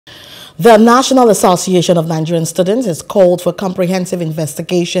The National Association of Nigerian Students has called for comprehensive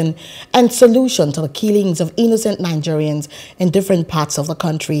investigation and solution to the killings of innocent Nigerians in different parts of the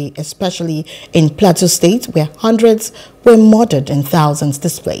country, especially in Plateau State, where hundreds were murdered and thousands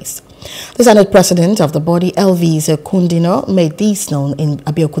displaced. The Senate President of the body, Elvis Kundino, made this known in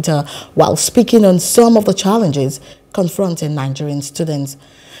Abeokuta while speaking on some of the challenges confronting Nigerian students.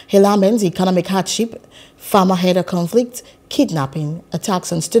 He laments economic hardship, farmer-herder conflict, kidnapping,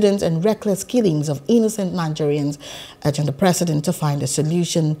 attacks on students, and reckless killings of innocent Nigerians, urging the president to find a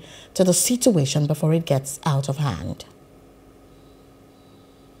solution to the situation before it gets out of hand.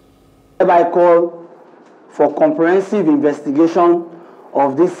 I call for comprehensive investigation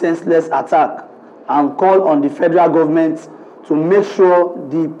of this senseless attack and call on the federal government to make sure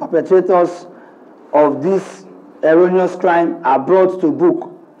the perpetrators of this erroneous crime are brought to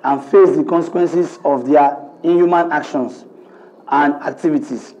book and face the consequences of their inhuman actions and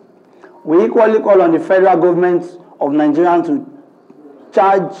activities. We equally call on the federal government of Nigeria to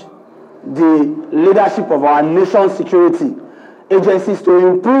charge the leadership of our nation's security agencies to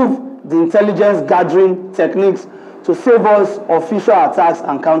improve the intelligence gathering techniques to save us official attacks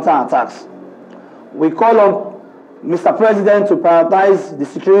and counterattacks. We call on Mr. President to prioritize the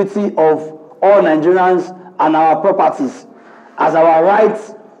security of all Nigerians and our properties, as our right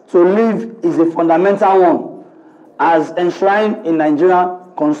to live is a fundamental one, as enshrined in Nigerian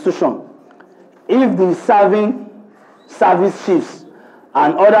Constitution. If the serving service chiefs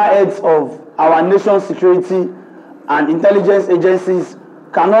and other heads of our nation's security and intelligence agencies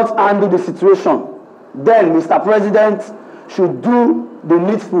cannot handle the situation, then Mr. President should do the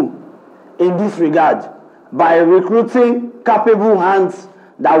needful in this regard by recruiting capable hands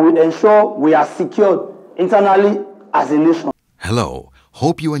that will ensure we are secured internally as a nation. Hello,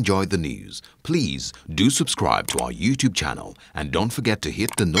 hope you enjoyed the news. Please do subscribe to our YouTube channel and don't forget to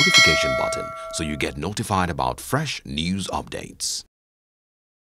hit the notification button so you get notified about fresh news updates.